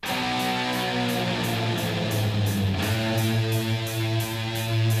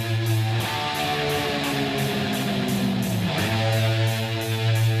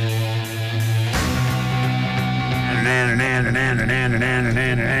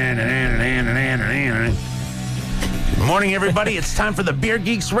Good morning, everybody. It's time for the Beer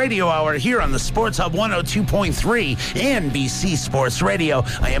Geeks Radio Hour here on the Sports Hub 102.3 NBC Sports Radio.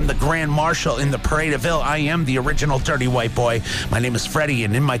 I am the Grand Marshal in the Parade of Ville. I am the original Dirty White Boy. My name is Freddie,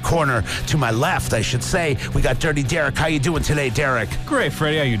 and in my corner, to my left, I should say, we got Dirty Derek. How you doing today, Derek? Great,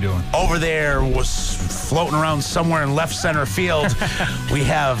 Freddie. How you doing? Over there was floating around somewhere in left center field. We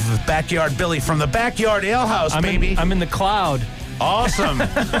have Backyard Billy from the Backyard Ale House, baby. I'm in the cloud. Awesome.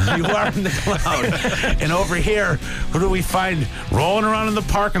 You are in the cloud. And over here, who do we find rolling around in the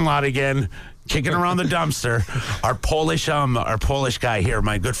parking lot again, kicking around the dumpster? Our Polish guy here,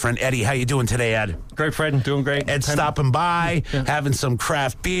 my good friend Eddie. How you doing today, Ed? Great, Fred. I'm doing great. Ed's stopping by, having some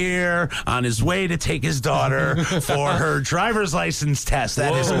craft beer on his way to take his daughter for her driver's license test.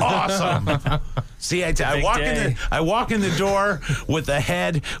 That is awesome. See, I walk in the door with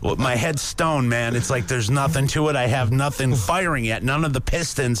my head stone, man. It's like there's nothing to it. I have nothing firing yet. None of the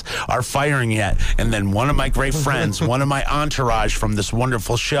pistons are firing yet. And then one of my great friends, one of my entourage from this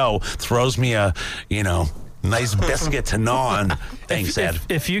wonderful show, throws me a, nice biscuit to gnaw on. Thanks, Ed.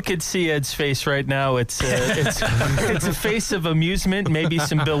 If you could see Ed's face right now, it's a face of amusement, maybe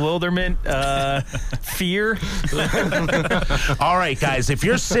some bewilderment, fear. All right, guys, if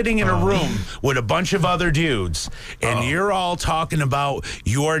you're sitting in a room with a bunch of other dudes and you're all talking about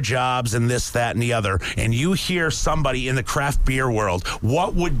your jobs and this, that, and the other, and you hear somebody in the craft beer world,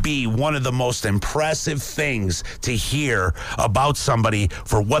 what would be one of the most impressive things to hear about somebody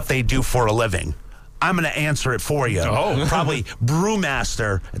for what they do for a living? I'm going to answer it for you. Probably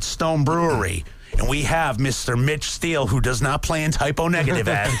brewmaster at Stone Brewery. And we have Mr. Mitch Steele, who does not play in Typo Negative,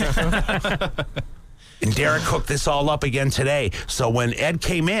 Ed. And Derek hooked this all up again today. So when Ed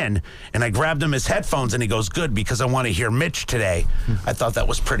came in and I grabbed him his headphones and he goes, good, because I want to hear Mitch today. I thought that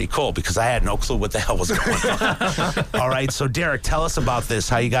was pretty cool because I had no clue what the hell was going on. All right, so Derek, tell us about this,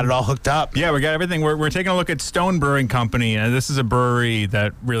 how you got it all hooked up. Yeah, we got everything. We're taking a look at Stone Brewing Company. And this is a brewery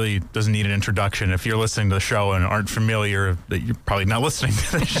that really doesn't need an introduction. If you're listening to the show and aren't familiar, you're probably not listening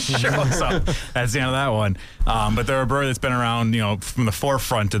to the show. So that's the end of that one. But they're a brewery that's been around, from the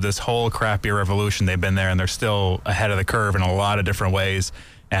forefront of this whole craft beer revolution. They've been there, and they're still ahead of the curve in a lot of different ways.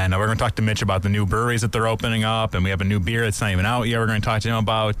 And we're going to talk to Mitch about the new breweries that they're opening up, and we have a new beer that's not even out yet we're going to talk to him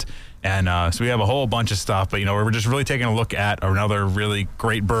about. And so we have a whole bunch of stuff, but, we're just really taking a look at another really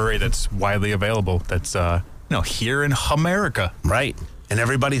great brewery that's widely available that's, here in America. Right. And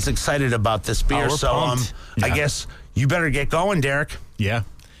everybody's excited about this beer, I guess you better get going, Derek. Yeah.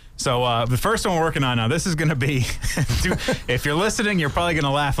 So the first one we're working on now, this is going to be, if you're listening, you're probably going to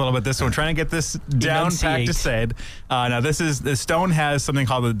laugh a little bit. This one, trying to get this down packed to said. Now, the Stone has something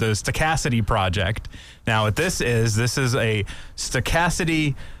called the Stochasticity Project. Now, what this is a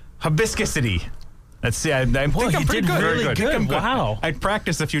Stochasticity Hibiscusity. Let's see, I think I'm pretty good. Really good. Wow. I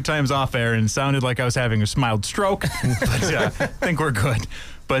practiced a few times off air and it sounded like I was having a mild stroke, but I think we're good.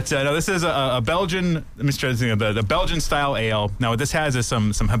 But no, this is a Belgian, let me try to think of the Belgian-style ale. Now, what this has is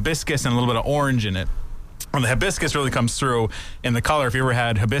some hibiscus and a little bit of orange in it. And the hibiscus really comes through in the color. If you ever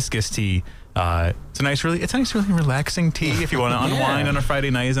had hibiscus tea, it's a nice, really relaxing tea. If you want to unwind on a Friday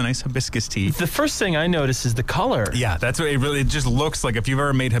night, it's a nice hibiscus tea. The first thing I notice is the color. Yeah, that's what it just looks like. If you've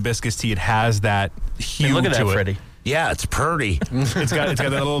ever made hibiscus tea, it has that hue to it. Look at that, Freddie. Yeah, it's pretty. It's got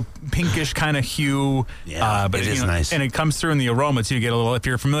that little pinkish kind of hue. Yeah, but it is nice. And it comes through in the aroma, too. You get a little, if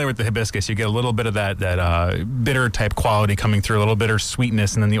you're familiar with the hibiscus, you get a little bit of that bitter type quality coming through, a little bitter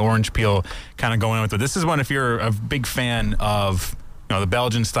sweetness, and then the orange peel kind of going on with it. This is one, if you're a big fan of the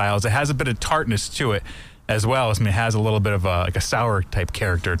Belgian styles, it has a bit of tartness to it as well. It has a little bit of like a sour type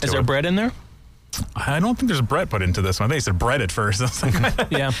character to it. Is there bread in there? I don't think there's bread put into this one. I think they said bread at first. I was like,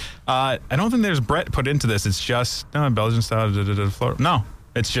 yeah. I don't think there's bread put into this. It's just Belgian style. No,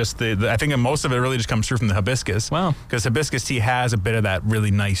 it's just I think most of it really just comes through from the hibiscus. Wow. Because hibiscus tea has a bit of that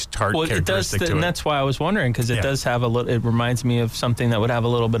really nice tart characteristic to it. And that's why I was wondering, because it does have it reminds me of something that would have a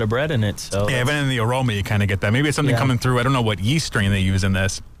little bit of bread in it. So yeah, even in the aroma, you kind of get that. Maybe it's something coming through. I don't know what yeast strain they use in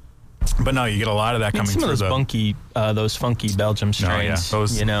this. But no, you get a lot of that coming through. Some of those funky Belgium strains,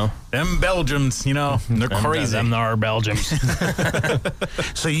 them Belgians, they're crazy. Them are Belgians.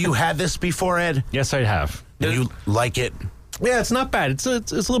 So you had this before, Ed? Yes, I have. And you like it? Yeah, it's not bad. It's a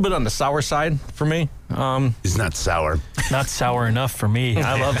little bit on the sour side for me. It's not sour. Not sour enough for me.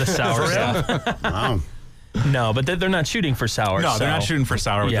 I love the sour stuff. Wow. No, but they're not shooting for sour. No, they're not shooting for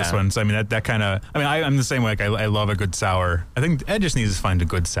sour with this one. So, I mean, that kind of... I mean, I'm the same way. Like, I love a good sour. I think Ed just needs to find a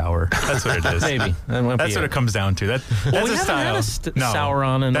good sour. That's what it is. Maybe. That's what it comes down to. That's we a style. Had sour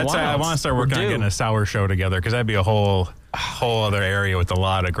on in a while. I want to start working on getting a sour show together, because that'd be a whole whole other area with a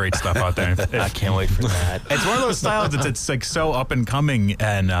lot of great stuff out there. I can't wait for that. It's one of those styles that's like so up and coming,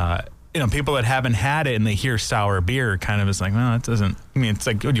 and people that haven't had it and they hear sour beer kind of is like, well, it doesn't. I mean, it's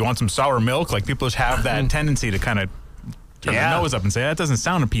like, do you want some sour milk? Like people just have that tendency to kind of turn their nose up and say that doesn't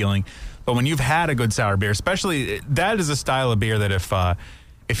sound appealing. But when you've had a good sour beer, especially that is a style of beer that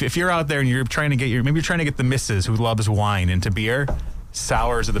if you're out there and you're trying to get maybe you're trying to get the missus who loves wine into beer.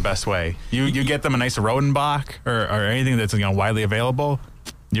 Sours are the best way. You get them a nice Rodenbach or anything that's widely available.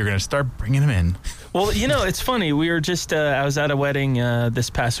 You're going to start bringing them in. Well, it's funny. We were just I was at a wedding this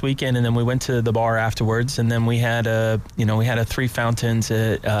past weekend, and then we went to the bar afterwards, and then we had a Three Fountains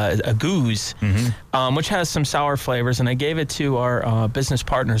a goose, which has some sour flavors, and I gave it to our business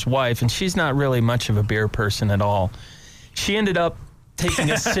partner's wife, and she's not really much of a beer person at all. She ended up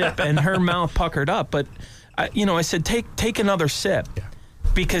taking a sip, and her mouth puckered up, but. I said, take another sip. Yeah.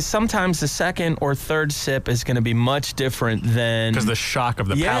 Because sometimes the second or third sip is going to be much different than... Because the shock of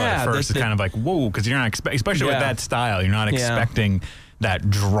the palate at first is kind of like, whoa, because you're not especially with that style, you're not expecting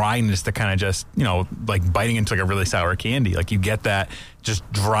that dryness to kind of just, like biting into like a really sour candy. Like you get that just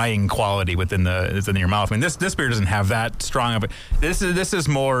drying quality within your mouth. I mean, this beer doesn't have that strong of it. This is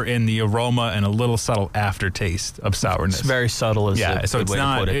more in the aroma and a little subtle aftertaste of sourness. It's very subtle. So it's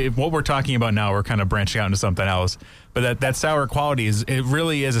not what we're talking about now. We're kind of branching out into something else. But that sour quality it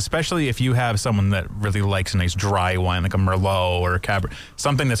really is, especially if you have someone that really likes a nice dry wine like a Merlot or a Cabernet,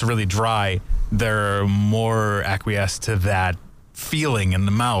 something that's really dry. They're more acquiesced to that feeling in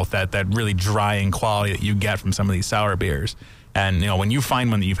the mouth, that really drying quality that you get from some of these sour beers. And when you find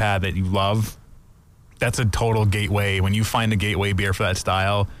one that you've had that you love, that's a total gateway. When you find a gateway beer for that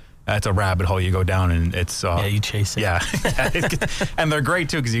style, that's a rabbit hole you go down, and it's you chase it. Yeah, and they're great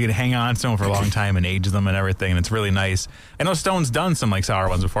too because you can hang on to them for a long time and age them and everything, and it's really nice. I know Stone's done some like sour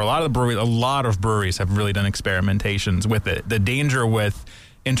ones before. A lot of breweries have really done experimentations with it. The danger with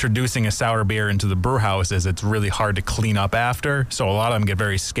introducing a sour beer into the brew house is it's really hard to clean up after. So a lot of them get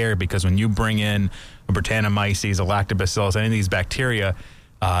very scared because when you bring in a Brettanomyces, a Lactobacillus, any of these bacteria,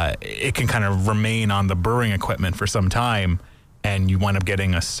 it can kind of remain on the brewing equipment for some time, and you wind up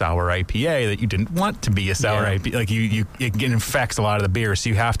getting a sour IPA that you didn't want to be a sour IPA. Like it infects a lot of the beer, so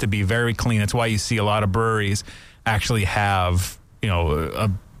you have to be very clean. That's why you see a lot of breweries actually have a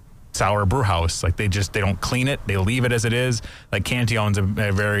sour brew house. Like they don't clean it. They leave it as it is. Like Cantillon's a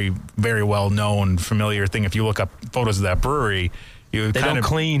very, very well known, familiar thing. If you look up photos of that brewery, they don't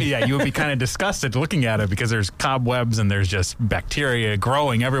clean. Yeah, you would be kind of disgusted looking at it because there's cobwebs and there's just bacteria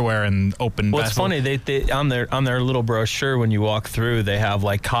growing everywhere in open. Well, it's funny. They on their little brochure when you walk through, they have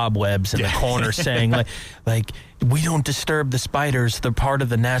like cobwebs in the corner saying like we don't disturb the spiders. They're part of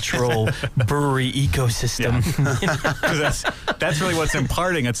the natural brewery ecosystem. Yeah. that's really what's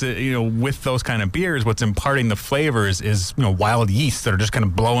imparting. It's with those kind of beers, what's imparting the flavors is wild yeast that are just kind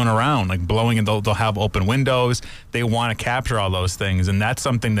of blowing around, like blowing, and they'll have open windows. They want to capture all those things, and that's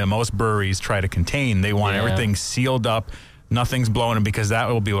something that most breweries try to contain. They want everything sealed up. Nothing's blowing them, because that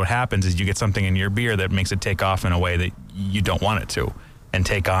will be what happens is you get something in your beer that makes it take off in a way that you don't want it to, and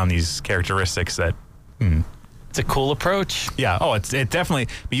take on these characteristics that. It's a cool approach. Yeah. Oh, it definitely.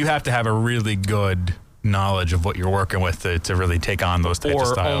 But you have to have a really good knowledge of what you're working with to really take on those types of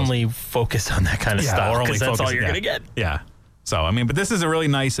styles. Or only focus on that kind of stuff, because that's all you're going to get. Yeah. So, I mean, but this is a really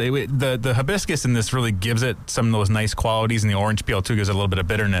nice, the hibiscus in this really gives it some of those nice qualities, and the orange peel too gives it a little bit of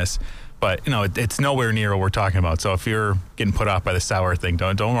bitterness. But, it's nowhere near what we're talking about. So if you're getting put off by the sour thing,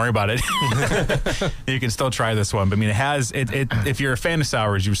 don't worry about it. You can still try this one. But I mean, if you're a fan of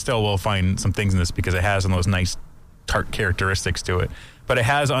sours, you still will find some things in this because it has some of those nice tart characteristics to it. But it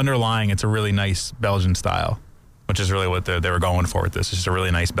has underlying, it's a really nice Belgian style, which is really what they were going for with this. It's just a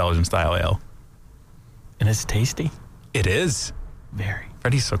really nice Belgian style ale. And it's tasty. It is. Very.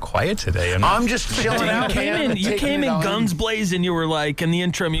 Freddie's so quiet today. I'm just chilling out. You came in guns blazing. You were like, in the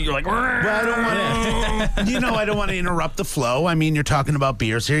intro, you're like, well, I don't want to interrupt the flow. I mean, you're talking about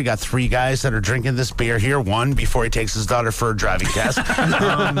beers here. You got three guys that are drinking this beer here. One before he takes his daughter for a driving test.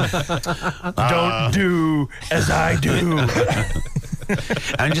 Don't do as I do.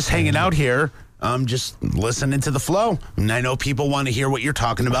 I'm just hanging out here. Just listening to the flow. And I know people want to hear what you're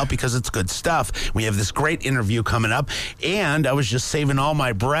talking about because it's good stuff. We have this great interview coming up, and I was just saving all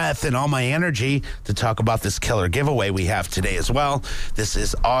my breath and all my energy to talk about this killer giveaway we have today as well. This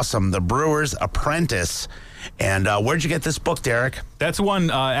is awesome. The Brewer's Apprentice. And where'd you get this book, Derek? That's one,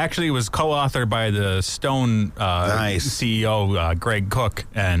 actually, it was co-authored by the Stone CEO, Greg Cook,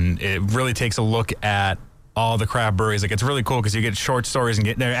 and it really takes a look at all the craft breweries. Like, it's really cool because you get short stories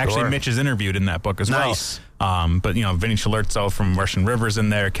and actually Mitch is interviewed in that book as well. Nice. But, Vinny Chilurzo from Russian Rivers in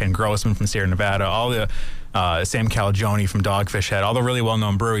there, Ken Grossman from Sierra Nevada, all the Sam Calagione from Dogfish Head, all the really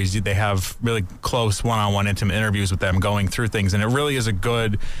well-known breweries, they have really close one-on-one intimate interviews with them going through things. And it really is a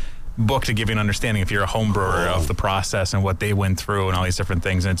good book to give you an understanding if you're a home brewer of the process and what they went through and all these different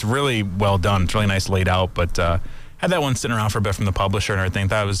things. And it's really well done. It's really nice laid out. But had that one sitting around for a bit from the publisher and everything.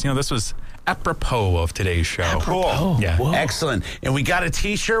 Thought it was, this was apropos of today's show. Cool. Yeah. Whoa. Excellent. And we got a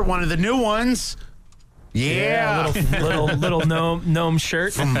T-shirt, one of the new ones. Yeah. little gnome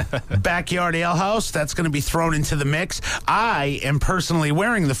shirt. From Backyard Ale House. That's going to be thrown into the mix. I am personally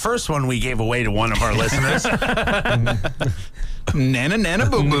wearing the first one we gave away to one of our listeners. Nana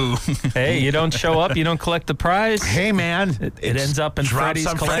boo boo. Hey, you don't show up, you don't collect the prize. Hey, man. It ends up in drops Freddie's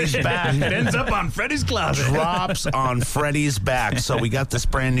on Freddie's collection. back. It ends up on Freddie's closet. Drops on Freddie's back. So we got this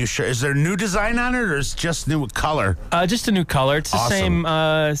brand new shirt. Is there a new design on it, or is it just new color? Just a new color. It's the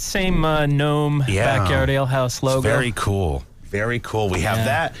Awesome. same gnome Backyard Ale House logo. It's very cool. Very cool. We have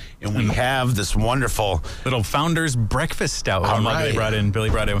that, and we have this wonderful Little Founders Breakfast Stout. All mug right. Billy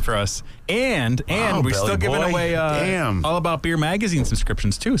brought in for us. And Wow, we're Billy still giving boy. away Damn. All About Beer magazine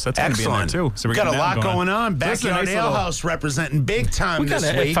subscriptions, too. So that's going to be in there, excellent. too. So we got a lot going on. So this is a Backyard nice Ale little- House representing big time this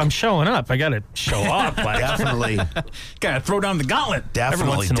week. If I'm showing up, I got to show up. Definitely. Gotta throw down the gauntlet.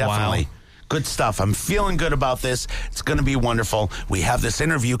 Definitely, once in a while. definitely. Good stuff. I'm feeling good about this. It's going to be wonderful. We have this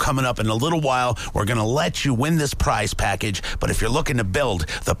interview coming up in a little while. We're going to let you win this prize package. But if you're looking to build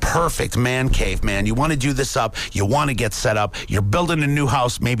the perfect man cave, man, you want to do this up, you want to get set up, you're building a new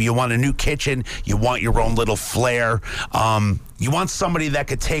house, maybe you want a new kitchen, you want your own little flair. You want somebody that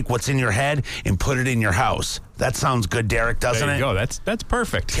could take what's in your head and put it in your house. That sounds good, Derek, doesn't There you it? go. That's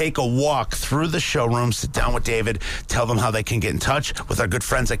perfect. Take a walk through the showroom, sit down with David, tell them how they can get in touch with our good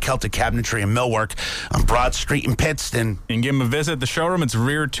friends at Celtic Cabinetry and Millwork on Broad Street in Pittston. You can give them a visit at the showroom. It's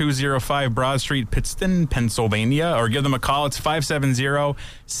rear 205 Broad Street, Pittston, Pennsylvania. Or give them a call. It's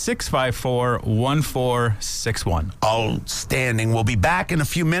 570-654-1461. Outstanding. We'll be back in a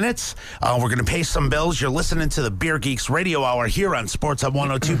few minutes. We're going to pay some bills. You're listening to the Beer Geeks Radio Hour here on Sports Hub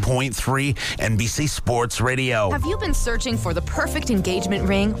 102.3 NBC Sports Radio. Have you been searching for the perfect engagement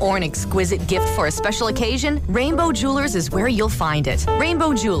ring or an exquisite gift for a special occasion? Rainbow Jewelers is where you'll find it.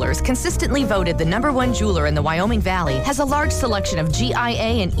 Rainbow Jewelers, consistently voted the #1 jeweler in the Wyoming Valley, has a large selection of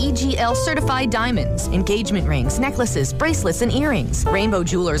GIA and EGL certified diamonds, engagement rings, necklaces, bracelets, and earrings. Rainbow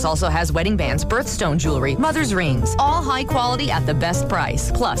Jewelers also has wedding bands, birthstone jewelry, mother's rings, all high quality at the best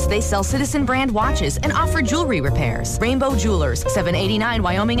price. Plus, they sell Citizen brand watches and offer jewelry repairs. Rainbow Jewelers, 789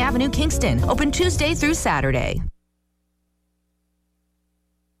 Wyoming Avenue, Kingston. Open Tuesday through Saturday.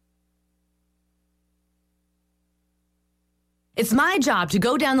 It's my job to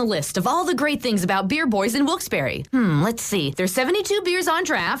go down the list of all the great things about Beer Boys in Wilkes-Barre. Let's see. There's 72 beers on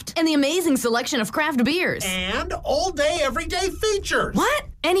draft and the amazing selection of craft beers. And all-day, everyday features. What?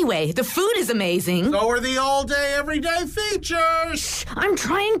 Anyway, the food is amazing. So are the all-day, everyday features. I'm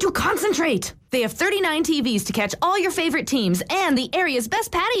trying to concentrate. They have 39 TVs to catch all your favorite teams and the area's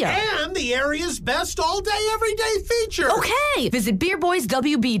best patio. And the area's best all-day, everyday features. Okay, visit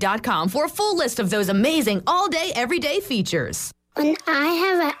beerboyswb.com for a full list of those amazing all-day, everyday features. When I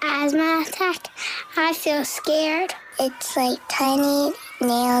have an asthma attack, I feel scared. It's like tiny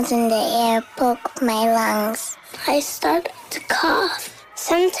nails in the air poke my lungs. I start to cough.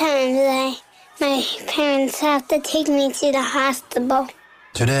 Sometimes my parents have to take me to the hospital.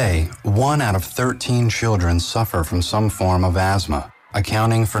 Today, 1 out of 13 children suffer from some form of asthma,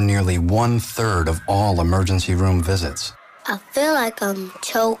 accounting for nearly 1/3 of all emergency room visits. I feel like I'm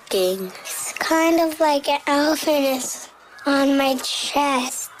choking. It's kind of like an elephant is on my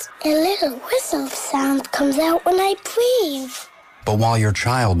chest. A little whistle sound comes out when I breathe. But while your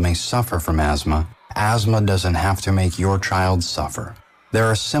child may suffer from asthma doesn't have to make your child suffer. There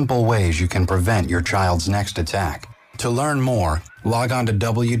are simple ways you can prevent your child's next attack. To learn more, log on to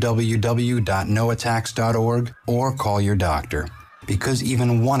www.noattacks.org or call your doctor, because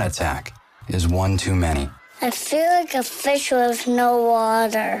even one attack is one too many. I feel like a fish with no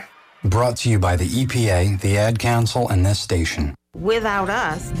water. Brought to you by the EPA, the Ad Council, and this station. Without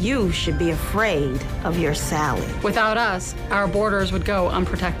us, you should be afraid of your Sally. Without us, our borders would go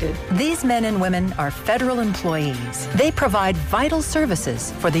unprotected. These men and women are federal employees. They provide vital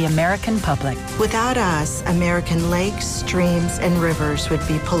services for the American public. Without us, American lakes, streams, and rivers would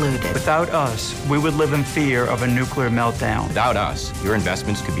be polluted. Without us, we would live in fear of a nuclear meltdown. Without us, your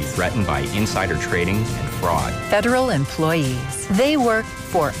investments could be threatened by insider trading and fraud. Federal employees. They work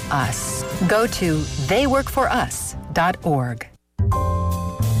for us. Go to theyworkforus.org.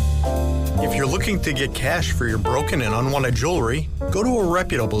 If you're looking to get cash for your broken and unwanted jewelry, go to a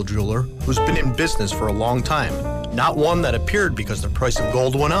reputable jeweler who's been in business for a long time, not one that appeared because the price of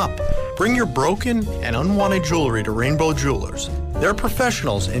gold went up. Bring your broken and unwanted jewelry to Rainbow Jewelers. They're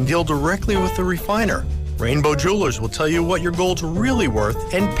professionals and deal directly with the refiner. Rainbow Jewelers will tell you what your gold's really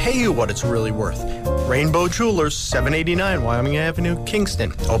worth and pay you what it's really worth. Rainbow Jewelers, 789 Wyoming Avenue,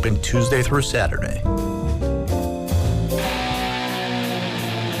 Kingston. Open Tuesday through Saturday.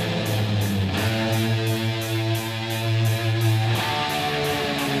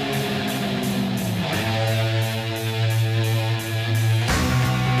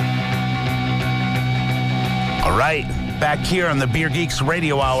 All right, back here on the Beer Geeks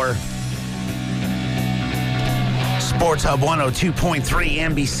Radio Hour. Sports Hub 102.3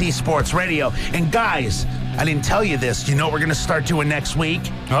 NBC Sports Radio. And guys, I didn't tell you this. Do you know what we're going to start doing next week?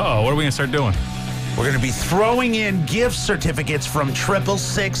 Uh-oh, what are we going to start doing? We're going to be throwing in gift certificates from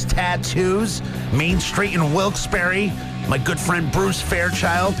 666 Tattoos, Main Street in Wilkes-Barre. My good friend Bruce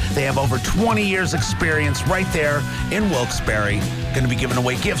Fairchild. They have over 20 years experience right there in Wilkes-Barre. Going to be giving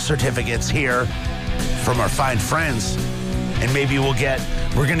away gift certificates here from our fine friends. And maybe we're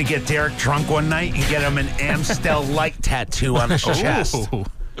going to get Derek drunk one night and get him an Amstel Light tattoo on his chest.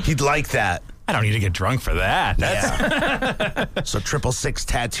 He'd like that. I don't need to get drunk for that. Yeah. So 666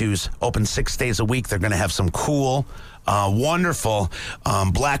 Tattoos, open 6 days a week. They're going to have some cool, wonderful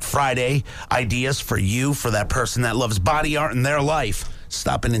Black Friday ideas for you, for that person that loves body art in their life.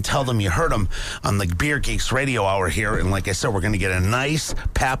 Stop in and tell them you heard them on the Beer Geeks Radio Hour here. And like I said, we're going to get a nice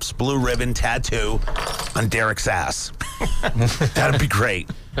Pabst Blue Ribbon tattoo on Derek's ass. That'd be great.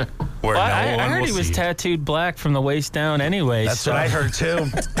 Well, I heard he was tattooed black from the waist down anyway. That's what I heard, too.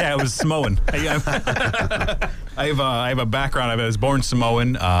 Yeah, it was Samoan. I have a background. I was born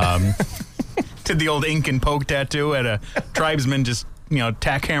Samoan. Did the old ink and poke tattoo. Had a tribesman just,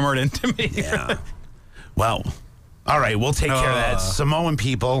 tack hammered into me. Yeah. Well, all right, we'll take care of that. Samoan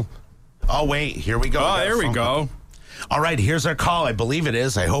people. Oh, wait, here we go. Oh, there we go. All right, here's our call. I believe it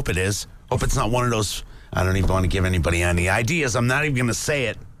is. I hope it is. Hope it's not one of those. I don't even want to give anybody any ideas. I'm not even going to say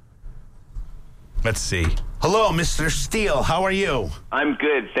it. Let's see. Hello, Mr. Steele. How are you? I'm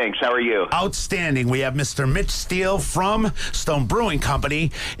good, thanks. How are you? Outstanding. We have Mr. Mitch Steele from Stone Brewing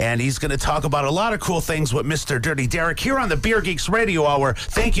Company, and he's going to talk about a lot of cool things with Mr. Dirty Derek here on the Beer Geeks Radio Hour.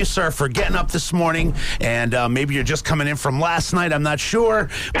 Thank you, sir, for getting up this morning, and maybe you're just coming in from last night. I'm not sure,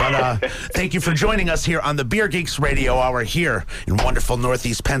 but thank you for joining us here on the Beer Geeks Radio Hour here in wonderful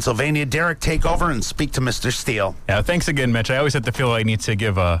Northeast Pennsylvania. Derek, take over and speak to Mr. Steele. Yeah, thanks again, Mitch. I always have to feel like I need to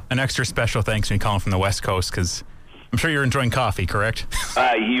give an extra special thanks when you call from the West Coast, because I'm sure you're enjoying coffee, correct?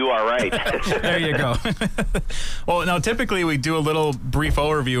 You are right. There you go. Well, now, typically we do a little brief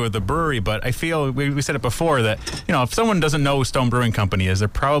overview of the brewery, but I feel, we said it before, that, if someone doesn't know who Stone Brewing Company is, they're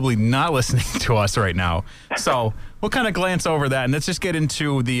probably not listening to us right now. So we'll kind of glance over that, and let's just get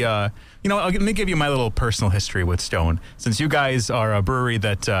into the, let me give you my little personal history with Stone, since you guys are a brewery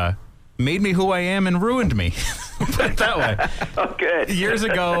that made me who I am and ruined me. Put it that way. Oh, good. Years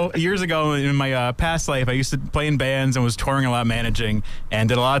ago in my past life, I used to play in bands and was touring a lot, managing, and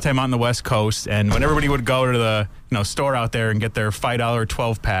did a lot of time out on the West Coast. And when everybody would go to the store out there and get their $5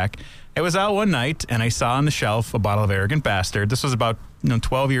 12-pack, I was out one night and I saw on the shelf a bottle of Arrogant Bastard. This was about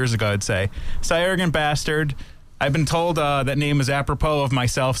 12 years ago, I'd say. Saw Arrogant Bastard. I've been told that name is apropos of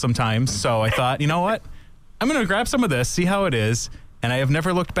myself sometimes, so I thought, you know what? I'm going to grab some of this, see how it is, and I have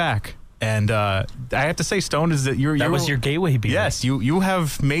never looked back. And I have to say, Stone, is that that was your gateway beer. Yes, you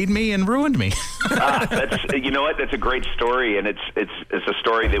have made me and ruined me. You know what? That's a great story, and it's a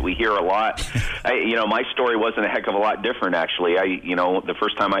story that we hear a lot. My story wasn't a heck of a lot different, actually. The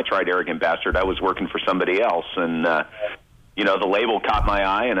first time I tried Arrogant Bastard, I was working for somebody else, and the label caught my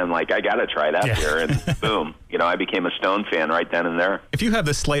eye, and I'm like, I got to try that beer. And boom, I became a Stone fan right then and there. If you have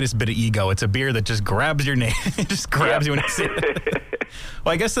the slightest bit of ego, it's a beer that just grabs your name. It just grabs you when you see it.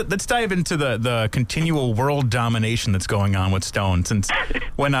 Well, I guess let's dive into the continual world domination that's going on with Stone. Since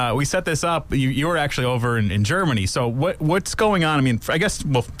when we set this up, you were actually over in Germany. So what's going on? I mean, first,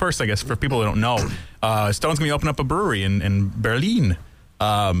 for people who don't know, Stone's going to be opening up a brewery in Berlin.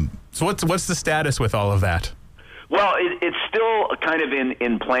 So what's the status with all of that? Well, it's still kind of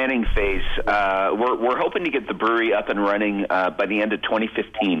in planning phase. We're hoping to get the brewery up and running by the end of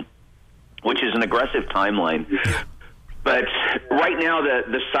 2015, which is an aggressive timeline. But right now,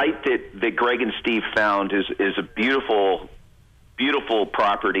 the site that Greg and Steve found is a beautiful, beautiful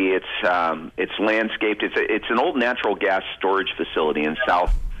property. It's landscaped. It's an old natural gas storage facility in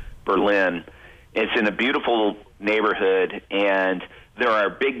South Berlin. It's in a beautiful neighborhood, and there are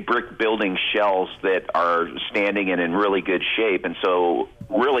big brick building shells that are standing and in really good shape. And so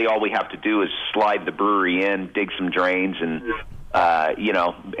really all we have to do is slide the brewery in, dig some drains, and,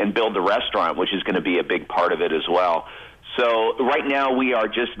 and build the restaurant, which is going to be a big part of it as well. So right now we are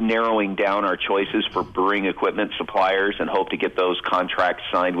just narrowing down our choices for brewing equipment suppliers and hope to get those contracts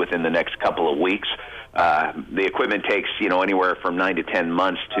signed within the next couple of weeks. The equipment takes, anywhere from 9 to 10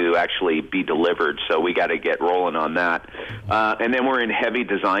 months to actually be delivered, so we got to get rolling on that. And then we're in heavy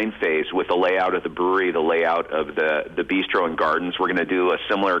design phase with the layout of the brewery, the layout of the bistro and gardens. We're going to do a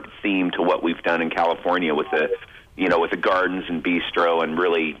similar theme to what we've done in California with the gardens and bistro and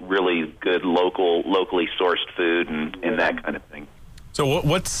really, really good locally sourced food and that kind of thing. So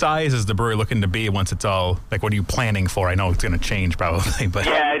what size is the brewery looking to be once it's all, like, what are you planning for? I know it's going to change probably, but...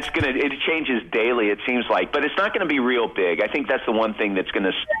 Yeah, it changes daily, it seems like, but it's not going to be real big. I think that's the one thing that's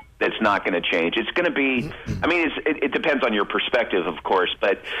not going to change. It's going to be, it depends on your perspective, of course,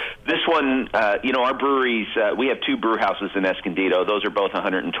 but this one, our breweries, we have 2 brew houses in Escondido. Those are both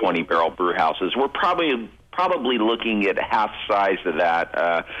 120-barrel brew houses. We're probably looking at half size of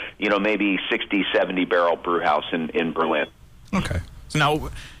that, maybe 60, 70-barrel brew house in Berlin. Okay. So now,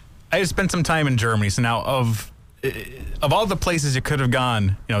 I spent some time in Germany. So now, of all the places you could have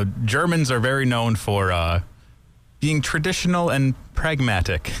gone, Germans are very known for being traditional and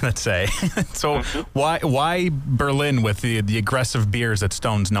pragmatic, let's say. So why Berlin with the aggressive beers that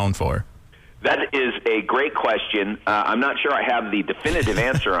Stone's known for? That is a great question. I'm not sure I have the definitive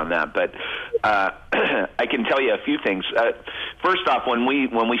answer on that, but I can tell you a few things. First off, when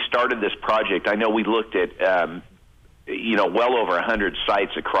we started this project, I know we looked at well over 100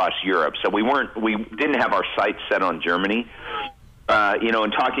 sites across Europe. So we didn't have our sights set on Germany.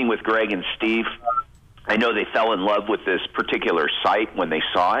 In talking with Greg and Steve, I know they fell in love with this particular site when they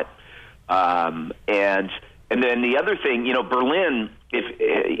saw it. And then the other thing, Berlin,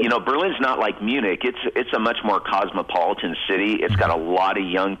 Berlin's not like Munich. It's a much more cosmopolitan city. It's got a lot of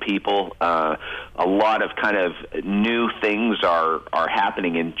young people. A lot of kind of new things are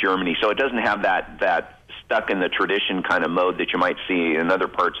happening in Germany. So it doesn't have that stuck in the tradition kind of mode that you might see in other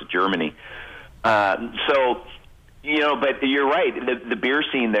parts of Germany. But you're right. The beer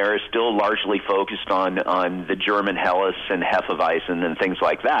scene there is still largely focused on the German Helles and Hefeweizen and things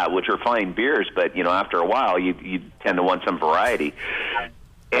like that, which are fine beers. But after a while, you tend to want some variety.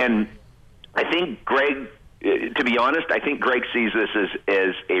 And I think Greg, to be honest, Greg sees this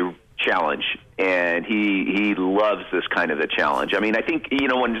as a challenge, and he loves this kind of a challenge. I mean, I think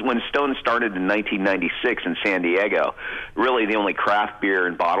when Stone started in 1996 in San Diego, really the only craft beer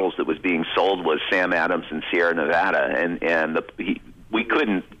in bottles that was being sold was Sam Adams and Sierra Nevada, and we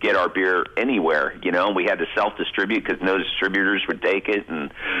couldn't get our beer anywhere. We had to self-distribute because no distributors would take it,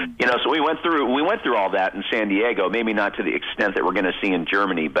 and so we went through all that in San Diego. Maybe not to the extent that we're going to see in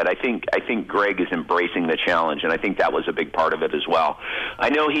Germany, but I think Greg is embracing the challenge, and I think that was a big part of it as well. I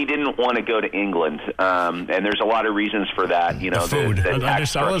know he didn't want to go to England, and there's a lot of reasons for that. The food.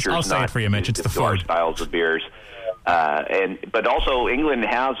 I'll say it for you, Mitch. It's the food. Styles of beers. But also England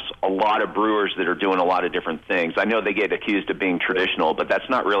has a lot of brewers that are doing a lot of different things. I know they get accused of being traditional, but that's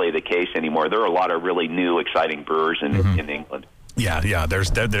not really the case anymore. There are a lot of really new, exciting brewers in England. Yeah. There's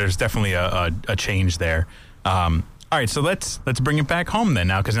definitely a change there. All right, so let's bring it back home then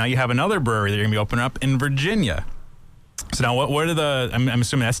now, because now you have another brewery that you're going to be opening up in Virginia. So now what are I'm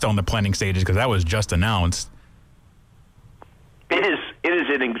assuming that's still in the planning stages because that was just announced. It is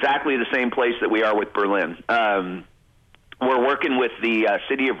in exactly the same place that we are with Berlin. We're working with the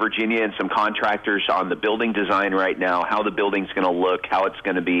city of Virginia and some contractors on the building design right now, how the building's going to look, how it's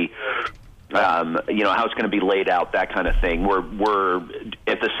going to be, how it's going to be laid out, that kind of thing. We're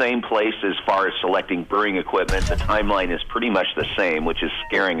at the same place as far as selecting brewing equipment. The timeline is pretty much the same, which is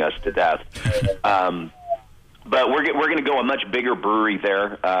scaring us to death. But we're going to go a much bigger brewery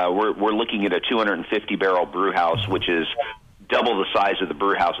there. We're looking at a 250-barrel brew house, which is double the size of the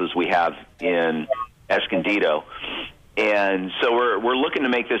brew houses we have in Escondido. And so we're looking to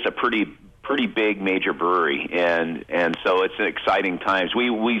make this a pretty big major brewery, and so it's an exciting times.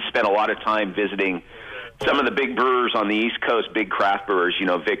 We spent a lot of time visiting some of the big brewers on the East Coast, big craft brewers,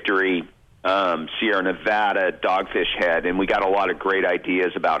 Victory, Sierra Nevada, Dogfish Head, and we got a lot of great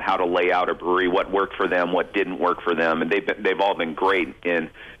ideas about how to lay out a brewery, what worked for them, what didn't work for them, and they've all been great in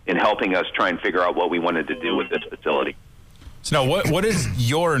helping us try and figure out what we wanted to do with this facility. So now, what is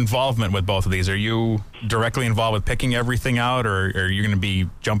your involvement with both of these? Are you directly involved with picking everything out, or are you going to be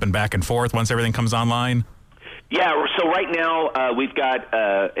jumping back and forth once everything comes online? Yeah, so right now we've got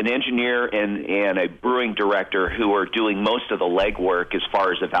an engineer and a brewing director who are doing most of the legwork as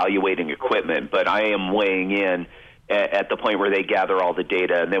far as evaluating equipment, but I am weighing in at the point where they gather all the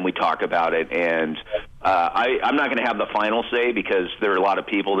data, and then we talk about it. And I'm not going to have the final say because there are a lot of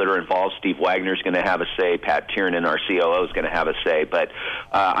people that are involved. Steve Wagner's going to have a say. Pat Tiernan, our COO, is going to have a say. But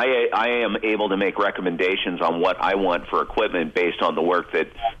I am able to make recommendations on what I want for equipment based on the work that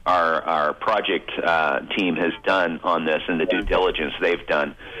our project team has done on this and the due diligence they've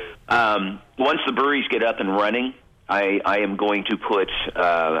done. Once the breweries get up and running, I am going to put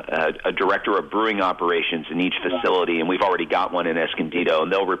a director of brewing operations in each facility, and we've already got one in Escondido,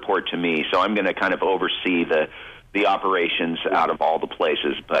 and they'll report to me. So I'm going to kind of oversee the operations out of all the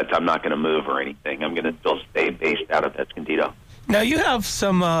places, but I'm not going to move or anything. I'm going to still stay based out of Escondido. Now, you have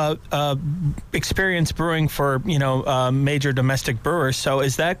some experience brewing for, major domestic brewers. So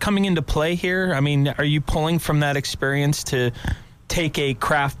is that coming into play here? I mean, are you pulling from that experience to take a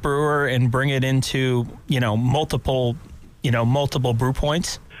craft brewer and bring it into, multiple brew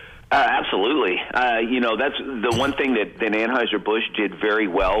points? Absolutely. That's the one thing that Anheuser-Busch did very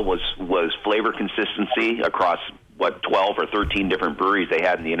well was flavor consistency across 12 or 13 different breweries they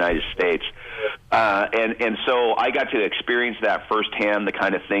had in the United States. And so I got to experience that firsthand, the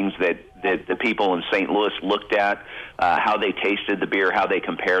kind of things that the people in St. Louis looked at, how they tasted the beer, how they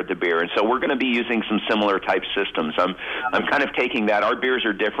compared the beer. And so we're going to be using some similar type systems. I'm kind of taking that. Our beers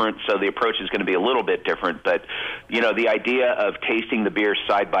are different, so the approach is going to be a little bit different. But, the idea of tasting the beers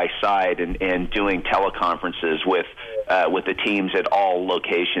side by side and doing teleconferences with the teams at all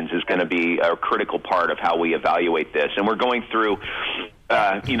locations is going to be a critical part of how we evaluate this. And we're going through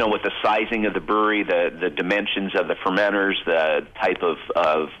with the sizing of the brewery, the dimensions of the fermenters, the type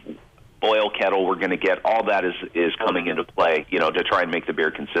of boil kettle we're going to get, all that is coming into play, to try and make the beer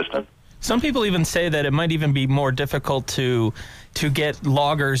consistent. Some people even say that it might even be more difficult to get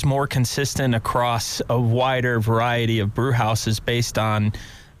lagers more consistent across a wider variety of brew houses based on,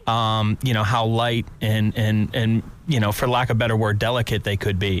 how light and for lack of a better word, delicate they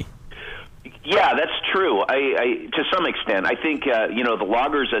could be. Yeah, that's true. I to some extent, I think the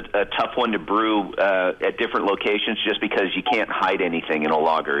lager's a tough one to brew at different locations, just because you can't hide anything in a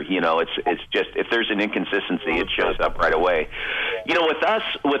lager. It's just, if there's an inconsistency, it shows up right away.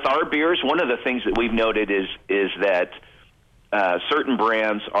 With our beers, one of the things that we've noted is that certain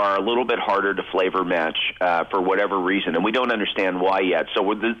brands are a little bit harder to flavor match for whatever reason, and we don't understand why yet.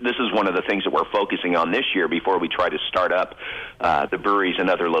 So this is one of the things that we're focusing on this year before we try to start up the breweries in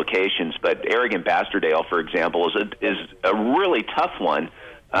other locations. But Arrogant Bastardale, for example, is a really tough one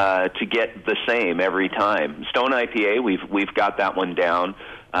to get the same every time. Stone IPA, we've got that one down.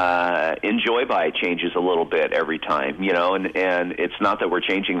 Enjoy By changes a little bit every time, and it's not that we're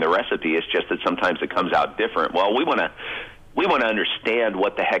changing the recipe. It's just that sometimes it comes out different. Well, we want to understand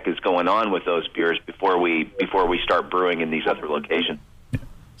what the heck is going on with those beers before we start brewing in these other locations.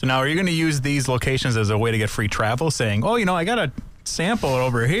 So now, are you going to use these locations as a way to get free travel, saying, "Oh, I got a sample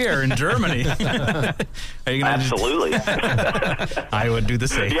over here in Germany"? Are you gonna Absolutely. I would do the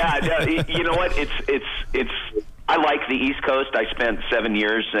same. Yeah, you know what? It's. I like the East Coast. I spent 7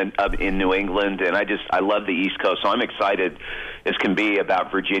 years in New England, and I love the East Coast. So I'm excited as can be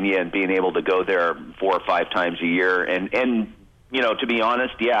about Virginia and being able to go there 4 or 5 times a year. And to be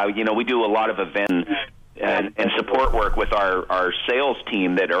honest, we do a lot of events and support work with our sales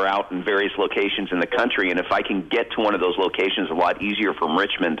team that are out in various locations in the country. And if I can get to one of those locations a lot easier from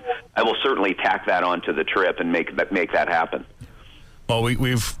Richmond, I will certainly tack that onto the trip and make that happen. Well,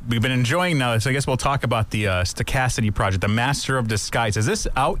 we've been enjoying now, so I guess we'll talk about the Stochasticity project, the Master of Disguise. Is this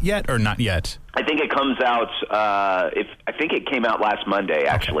out yet or not yet? I think it comes out. I think it came out last Monday,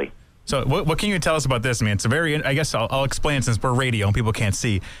 actually. Okay. So what can you tell us about this, man? It's a very, I guess I'll explain since we're radio and people can't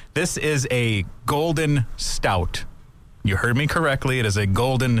see. This is a golden stout. You heard me correctly. It is a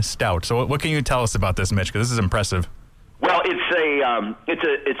golden stout. So what can you tell us about this, Mitch? Because this is impressive. Well,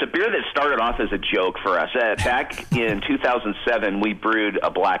 it's a beer that started off as a joke for us. Back in 2007, we brewed a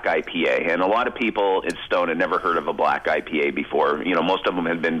black IPA, and a lot of people in Stone had never heard of a black IPA before. Most of them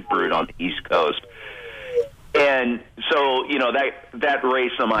had been brewed on the East Coast. And so, that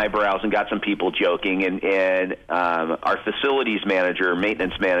raised some eyebrows and got some people joking. And our facilities manager,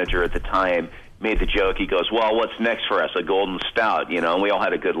 maintenance manager at the time, made the joke. He goes, "Well, what's next for us? A golden stout?" And we all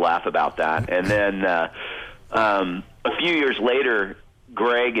had a good laugh about that. And then a few years later,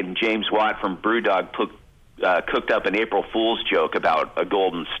 Greg and James Watt from BrewDog cooked up an April Fool's joke about a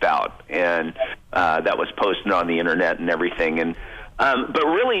golden stout, and that was posted on the internet and everything. And but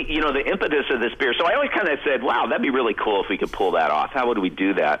really, the impetus of this beer. So I always kind of said, "Wow, that'd be really cool if we could pull that off. How would we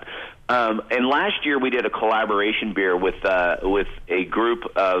do that?" And last year we did a collaboration beer with a group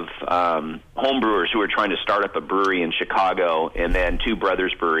of homebrewers who were trying to start up a brewery in Chicago, and then Two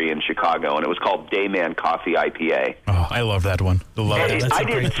Brothers Brewery in Chicago, and it was called Dayman Coffee IPA. Oh, I love that one. I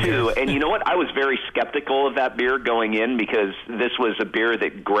did too. And you know what? I was very skeptical of that beer going in because this was a beer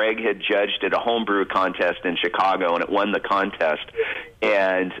that Greg had judged at a homebrew contest in Chicago, and it won the contest.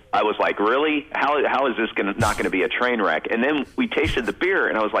 And I was like, really? How is this not going to be a train wreck? And then we tasted the beer,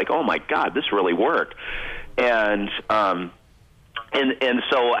 and I was like, oh my God, this really worked. And so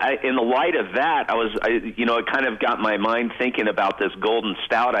in the light of that, it kind of got my mind thinking about this golden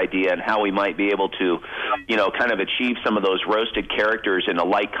stout idea and how we might be able to, kind of achieve some of those roasted characters in a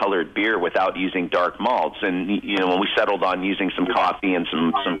light-colored beer without using dark malts. And, when we settled on using some coffee and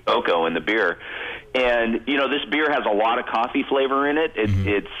some cocoa in the beer. And, this beer has a lot of coffee flavor in it.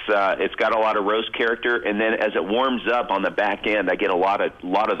 It's got a lot of roast character. And then as it warms up on the back end, I get a lot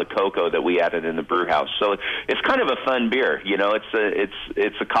of the cocoa that we added in the brew house. So it's kind of a fun beer.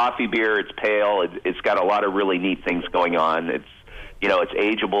 It's a coffee beer. It's pale. It's got a lot of really neat things going on. It's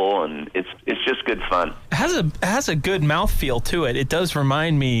ageable, and it's just good fun. It has a good mouthfeel to it. It does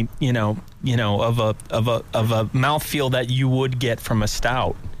remind me, of a mouthfeel that you would get from a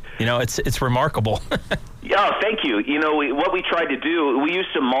stout. It's remarkable. Yeah, thank you. What we tried to do, we used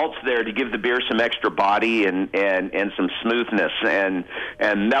some malts there to give the beer some extra body and some smoothness, and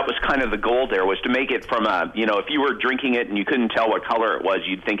that was kind of the goal there, was to make it from if you were drinking it and you couldn't tell what color it was,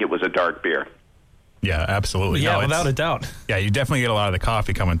 you'd think it was a dark beer. Yeah, absolutely. Yeah, without a doubt. Yeah, you definitely get a lot of the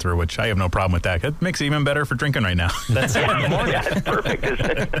coffee coming through, which I have no problem with that. It makes it even better for drinking right now. That's yeah, it's perfect, isn't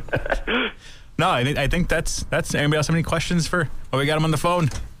it? No, I think that's. Anybody else have any questions for? Oh, we got him on the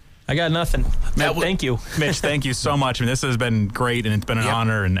phone. I got nothing. Matt, thank you. Mitch, thank you so much. I mean, this has been great, and it's been an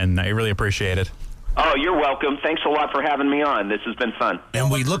honor, and I really appreciate it. Oh, you're welcome. Thanks a lot for having me on. This has been fun.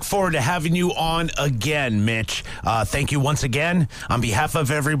 And we look forward to having you on again, Mitch. Thank you once again on behalf of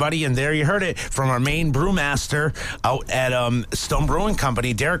everybody. And there you heard it from our main brewmaster out at Stone Brewing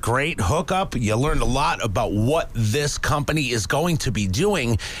Company, Derek. Great hookup. You learned a lot about what this company is going to be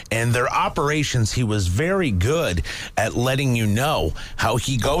doing and their operations. He was very good at letting you know how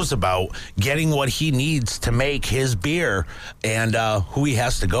he goes about getting what he needs to make his beer and who he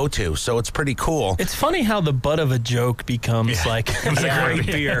has to go to. So it's pretty cool. It's funny how the butt of a joke becomes like a great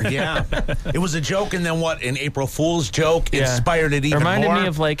beer. Yeah. It was a joke, and then what? An April Fool's joke inspired it even more. Reminded me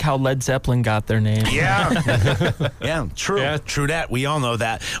of like how Led Zeppelin got their name. Yeah. Yeah, true. Yeah. True that. We all know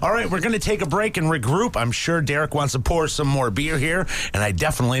that. All right, we're going to take a break and regroup. I'm sure Derek wants to pour some more beer here, and I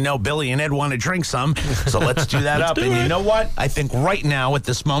definitely know Billy and Ed want to drink some. So let's do that up. And you know what? I think right now at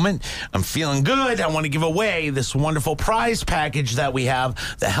this moment, I'm feeling good. I want to give away this wonderful prize package that we have.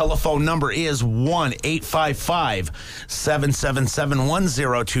 The telephone number is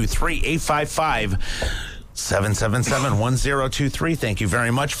 1-855-777-1023. 855-777-1023. Thank you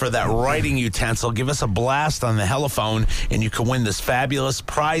very much for that writing utensil. Give us a blast on the telephone, and you can win this fabulous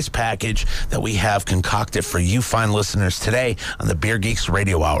prize package that we have concocted for you fine listeners today on the Beer Geeks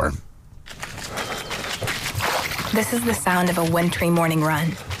Radio Hour. This is the sound of a wintry morning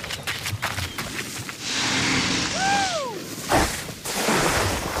run.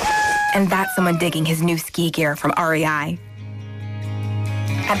 And that's someone digging his new ski gear from REI.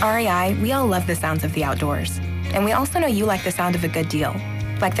 At REI, we all love the sounds of the outdoors. And we also know you like the sound of a good deal,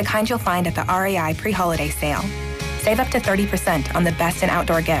 like the kind you'll find at the REI pre-holiday sale. Save up to 30% on the best in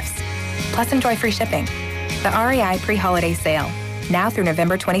outdoor gifts. Plus, enjoy free shipping. The REI pre-holiday sale, now through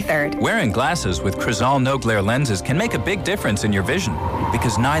November 23rd. Wearing glasses with Crizal No Glare lenses can make a big difference in your vision,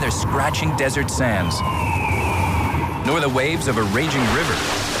 because neither scratching desert sands nor the waves of a raging river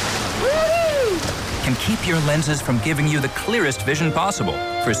can keep your lenses from giving you the clearest vision possible.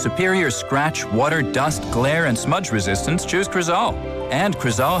 For superior scratch, water, dust, glare, and smudge resistance, choose Crizal. And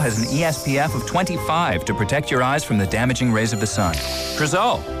Crizal has an SPF of 25 to protect your eyes from the damaging rays of the sun.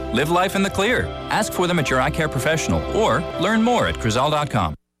 Crizal, live life in the clear. Ask for them at your eye care professional or learn more at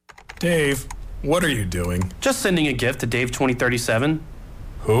Crizal.com. Dave, what are you doing? Just sending a gift to Dave 2037.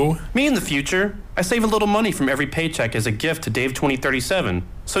 Who? Me in the future. I save a little money from every paycheck as a gift to Dave 2037,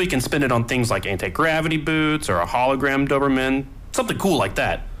 so he can spend it on things like anti-gravity boots or a hologram Doberman, something cool like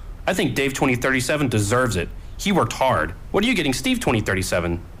that. I think Dave 2037 deserves it. He worked hard. What are you getting Steve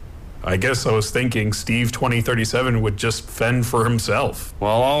 2037? I guess I was thinking Steve 2037 would just fend for himself.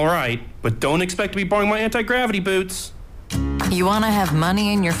 Well, all right, but don't expect to be borrowing my anti-gravity boots. You want to have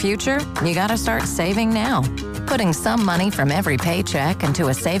money in your future? You got to start saving now. Putting some money from every paycheck into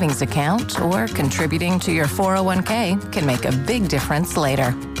a savings account or contributing to your 401k can make a big difference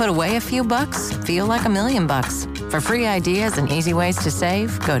later. Put away a few bucks, feel like $1 million. For free ideas and easy ways to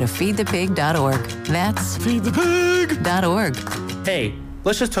save, go to feedthepig.org. That's feedthepig.org. Hey,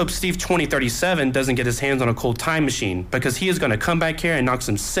 let's just hope Steve 2037 doesn't get his hands on a cold time machine, because he is going to come back here and knock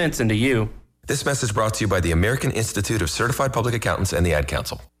some sense into you. This message brought to you by the American Institute of Certified Public Accountants and the Ad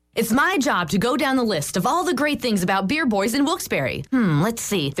Council. It's my job to go down the list of all the great things about Beer Boys in Wilkes-Barre. Let's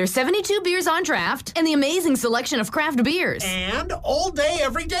see. There's 72 beers on draft and the amazing selection of craft beers. And all-day,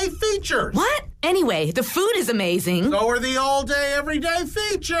 everyday features. What? Anyway, the food is amazing. So are the all-day, everyday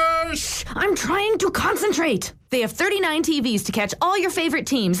features. Shh, I'm trying to concentrate. They have 39 TVs to catch all your favorite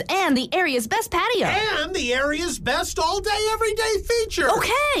teams and the area's best patio. And the area's best all-day, everyday feature.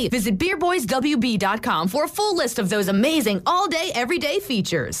 Okay, visit beerboyswb.com for a full list of those amazing all-day, everyday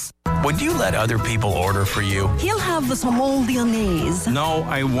features. Would you let other people order for you? He'll have the small lyonnaise. No,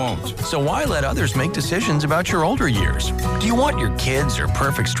 I won't. So why let others make decisions about your older years? Do you want your kids or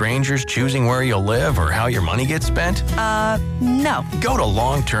perfect strangers choosing where you'll live or how your money gets spent? No. Go to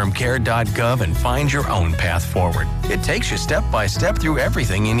longtermcare.gov and find your own path forward. It takes you step by step through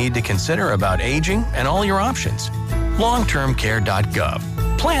everything you need to consider about aging and all your options. Longtermcare.gov.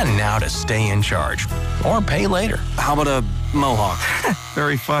 Plan now to stay in charge or pay later. How about a mohawk?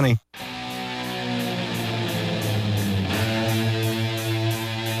 Very funny.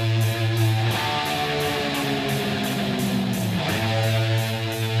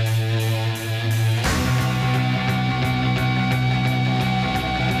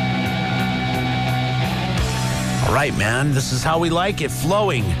 All right, man, this is how we like it,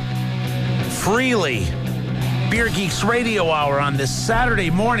 flowing freely. Beer Geeks Radio Hour on this Saturday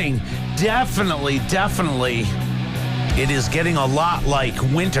morning. Definitely, it is getting a lot like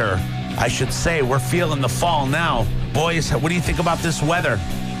winter, I should say. We're feeling the fall now. Boys, what do you think about this weather?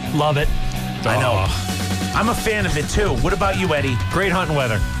 Love it. I know. I'm a fan of it, too. What about you, Eddie? Great hunting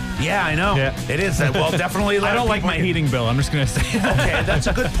weather. Yeah, I know. Yeah. It is. Well, definitely. I don't like my heating bill. I'm just going to say. Okay, that's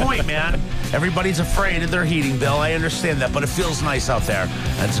a good point, man. Everybody's afraid of their heating bill. I understand that, but it feels nice out there.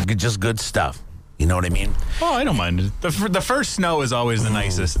 That's just good stuff. You know what I mean? Oh, I don't mind it. The first snow is always the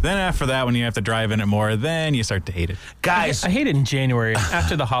nicest. Then after that, when you have to drive in it more, then you start to hate it. Guys. I hate it in January,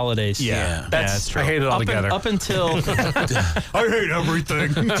 after the holidays. Yeah. That's true. I hate it altogether. Up until... I hate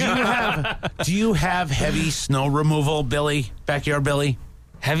everything. Do you have heavy snow removal, Billy? Backyard Billy?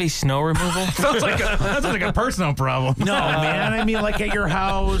 Heavy snow removal? Sounds like a personal problem. No, man. I mean, like at your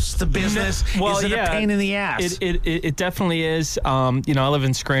house, the business. Well, is it a pain in the ass? It definitely is. I live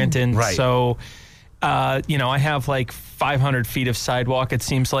in Scranton, right. So... I have like 500 feet of sidewalk, it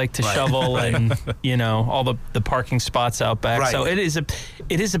seems like, to shovel and, all the parking spots out back. Right. So it is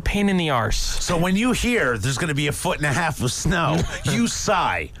a pain in the arse. So when you hear there's going to be 1.5 feet of snow, you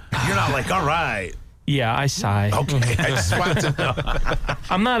sigh. You're not like, all right. Yeah, I sigh. Okay, I just wanted to know.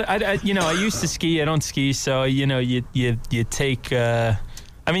 I'm not, I used to ski. I don't ski. So, you take,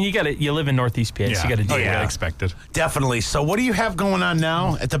 you live in Northeast PA, so you got to do it. Yeah, expected. Definitely. So what do you have going on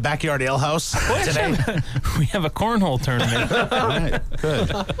now at the Backyard Ale House today? We have a cornhole tournament. All right, good.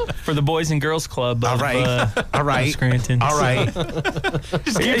 For the Boys and Girls Club All of, right. Scranton. All right.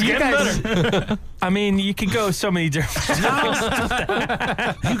 You guys, I mean, you could go so many different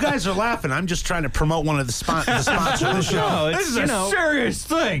You guys are laughing. I'm just trying to promote one of the sponsors of the show. No, This is a serious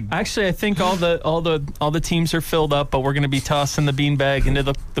thing. Actually, I think all the teams are filled up, but we're going to be tossing the beanbag into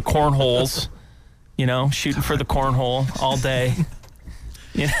the cornholes. Shooting for the cornhole all day.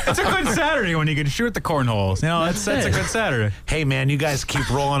 It's a good Saturday when you can shoot the cornholes. That's a good Saturday. Hey, man, you guys keep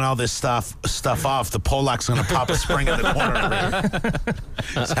rolling all this stuff off. The Pollock's going to pop a spring in the corner over here.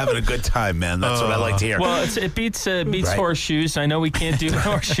 He's having a good time, man. That's what I like to hear. Well, it beats Right. horseshoes. I know we can't do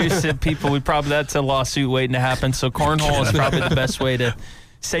horseshoes. That's a lawsuit waiting to happen. So cornhole is probably the best way to...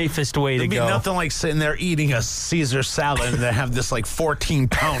 Safest way It'd to be go. nothing like sitting there eating a Caesar salad and then have this like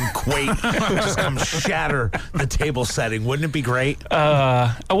 14-pound quake just come shatter the table setting. Wouldn't it be great?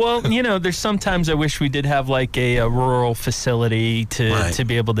 Well, there's sometimes I wish we did have like a rural facility to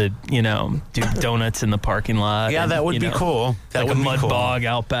be able to, do donuts in the parking lot. Yeah, that would be cool. That like would a be mud cool. bog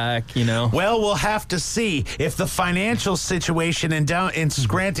out back, Well, we'll have to see if the financial situation in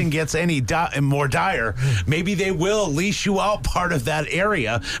Scranton gets any more dire. Maybe they will lease you out part of that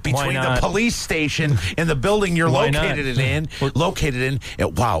area between the police station and the building you're located in.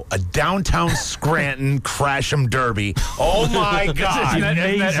 Wow, a downtown Scranton Crash'em Derby. Oh my God!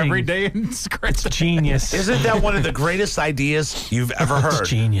 Isn't that every day in Scranton? It's genius. Isn't that one of the greatest ideas you've ever heard? It's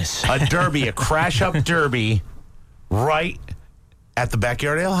genius. A derby, a crash-up derby, right at the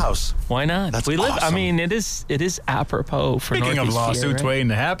Backyard Ale House. Why not? That's we live. awesome. I mean, it is apropos for Speaking of Northeast PA, lawsuits right? waiting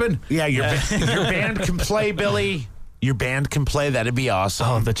to happen. Yeah, your band can play, Billy. Your band can play. That'd be awesome.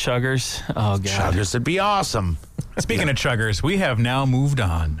 Oh, the Chuggers. Oh, God. Chuggers would be awesome. Speaking of chuggers, we have now moved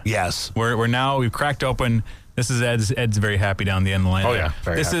on. Yes. We've cracked open. This is Ed's. Ed's very happy down the end line. Oh, yeah.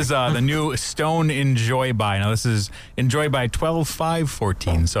 This is the new Stone Enjoy Buy. Now, this is Enjoy Buy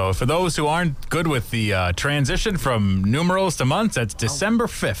 12/5/14. So, for those who aren't good with the transition from numerals to months, that's December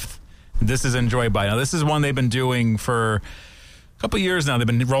 5th. This is Enjoy Buy. Now, this is one they've been doing for a couple of years now. They've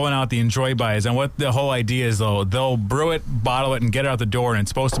been rolling out the Enjoy Buys. And what the whole idea is, though, they'll brew it, bottle it, and get it out the door. And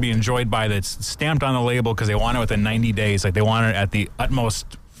it's supposed to be enjoyed by that's stamped on the label because they want it within 90 days. Like, they want it at the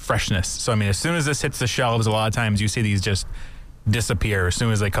utmost freshness. So, I mean, as soon as this hits the shelves, a lot of times you see these just disappear as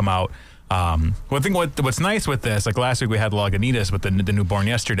soon as they come out. What's nice with this, like last week we had Lagunitas with the newborn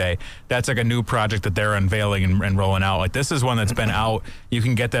yesterday. That's like a new project that they're unveiling and rolling out. Like this is one that's been out. You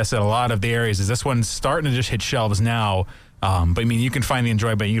can get this at a lot of the areas. This one's starting to just hit shelves now. But I mean, you can find the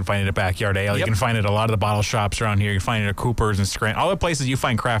Enjoy Buy. You can find it at Backyard Ale. You can find it at a lot of the bottle shops around here. You can find it at Cooper's and Scranton. All the places you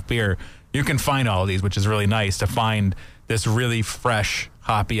find craft beer, you can find all of these, which is really nice to find this really fresh,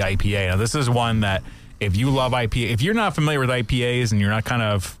 hoppy IPA. Now, this is one that if you love IPA, if you're not familiar with IPAs and you're not kind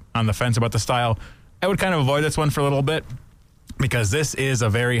of on the fence about the style, I would kind of avoid this one for a little bit because this is a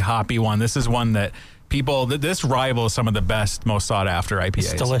very hoppy one. This is one that this rivals some of the best, most sought after IPAs.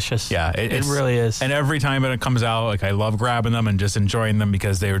 It's delicious. Yeah, it really is. And every time it comes out, like I love grabbing them and just enjoying them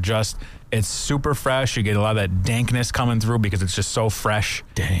because it's super fresh. You get a lot of that dankness coming through because it's just so fresh.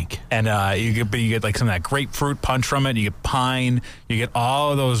 Dank. And you get like some of that grapefruit punch from it. You get pine. You get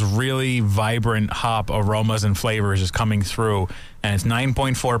all of those really vibrant hop aromas and flavors just coming through. And it's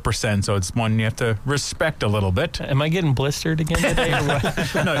 9.4%, so it's one you have to respect a little bit. Am I getting blistered again today? Or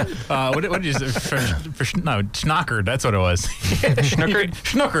what? No, what did you say? Schnockered, that's what it was. Schnookered?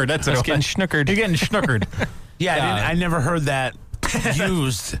 Schnookered, that's what it was. Getting schnookered. You're getting schnookered. Yeah, I never heard that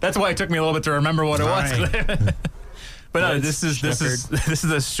used. That's why it took me a little bit to remember what it was. But this is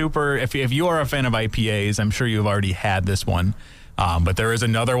a super. If you are a fan of IPAs, I'm sure you've already had this one. But there is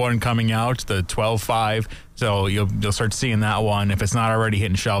another one coming out, the 12/5. So you'll start seeing that one if it's not already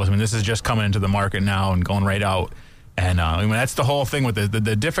hitting shelves. I mean, this is just coming into the market now and going right out. And I mean, that's the whole thing with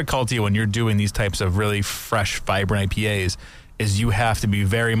the difficulty when you're doing these types of really fresh, vibrant IPAs is you have to be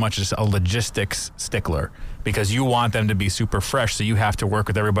very much just a logistics stickler because you want them to be super fresh. So you have to work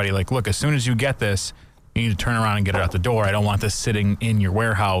with everybody. Like, look, as soon as you get this, you need to turn around and get it out the door. I don't want this sitting in your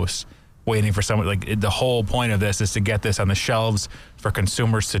warehouse waiting for someone. Like the whole point of this is to get this on the shelves for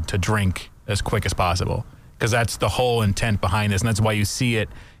consumers to drink as quick as possible. Because that's the whole intent behind this. And that's why you see it.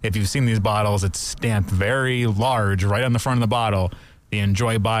 If you've seen these bottles, it's stamped very large right on the front of the bottle, the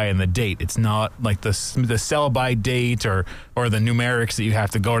Enjoy By and the date. It's not like the sell by date or the numerics that you have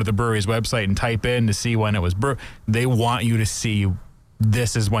to go to the brewery's website and type in to see when it was brewed. They want you to see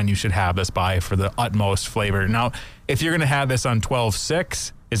this is when you should have this by for the utmost flavor. Now, if you're going to have this on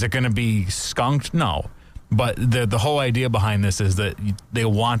 12/6, is it going to be skunked? No. But the whole idea behind this is that they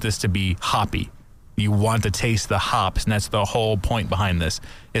want this to be hoppy. You want to taste the hops, and that's the whole point behind this,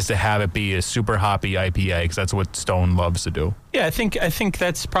 is to have it be a super hoppy IPA, because that's what Stone loves to do. Yeah, I think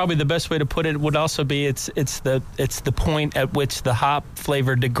that's probably the best way to put it. Would also be it's the point at which the hop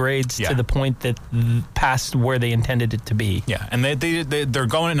flavor degrades to the point that past where they intended it to be. Yeah, and they're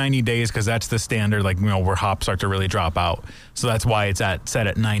going at 90 days because that's the standard, like, where hops start to really drop out. So that's why it's set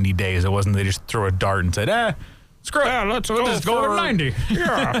at 90 days. It wasn't they just threw a dart and said, screw it. Yeah, let's go at 90.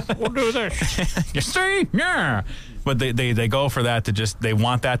 Yeah, we'll do this. You see? Yeah. But they go for that they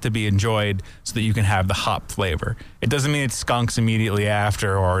want that to be enjoyed so that you can have the hop flavor. It doesn't mean it skunks immediately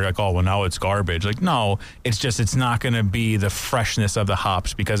after or like, oh, well, now it's garbage. Like, no, it's not going to be the freshness of the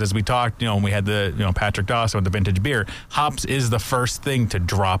hops, because as we talked, when we had the, Patrick Dawson with the vintage beer, hops is the first thing to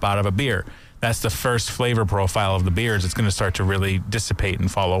drop out of a beer. That's the first flavor profile of the beers. It's going to start to really dissipate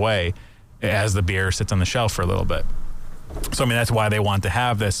and fall away as the beer sits on the shelf for a little bit. So, I mean, that's why they want to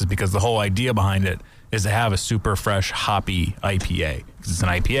have this, is because the whole idea behind it is to have a super fresh, hoppy IPA, because it's an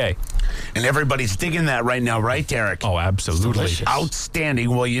IPA. And everybody's digging that right now, right, Derek? Oh, absolutely. Outstanding.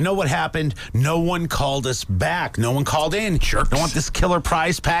 Well, you know what happened? No one called us back. No one called in. Jerks. You don't want this killer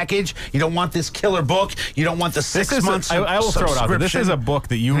prize package. You don't want this killer book. You don't want the 6 months I will throw it out there. This is a book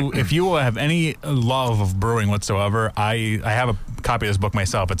that if you have any love of brewing whatsoever, I have a copy of this book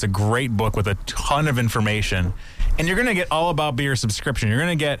myself. It's a great book with a ton of information. And you're going to get all about beer subscription. You're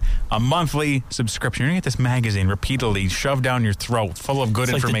going to get a monthly subscription. You're going to get this magazine repeatedly shoved down your throat, full of good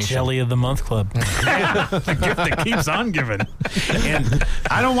information. Like the Jelly of the Month Club. The gift that keeps on giving. And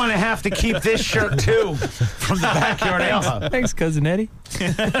I don't want to have to keep this shirt, too, from the Backyard Ale. Thanks, Cousin Eddie.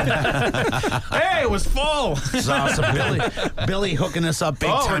 Hey, it was full. It's awesome. Billy hooking us up big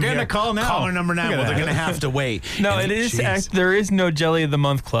time. We're getting a call now. Caller number 9. Well, they're going to have to wait. No, there is is no Jelly of the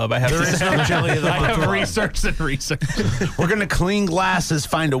Month club. I have There to is say. no Jelly of the I Month have club. researched and researched. We're going to clean glasses,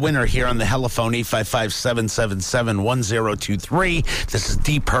 find a winner here on the Heliphone 855-777-1023. This is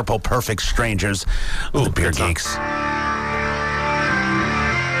Deep Purple Perfect Strangers of the Beer Geeks.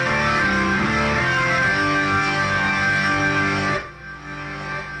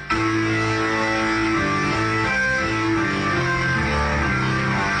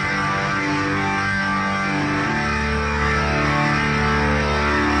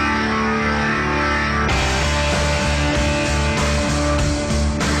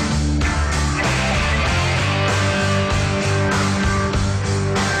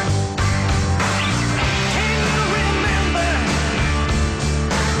 Can you remember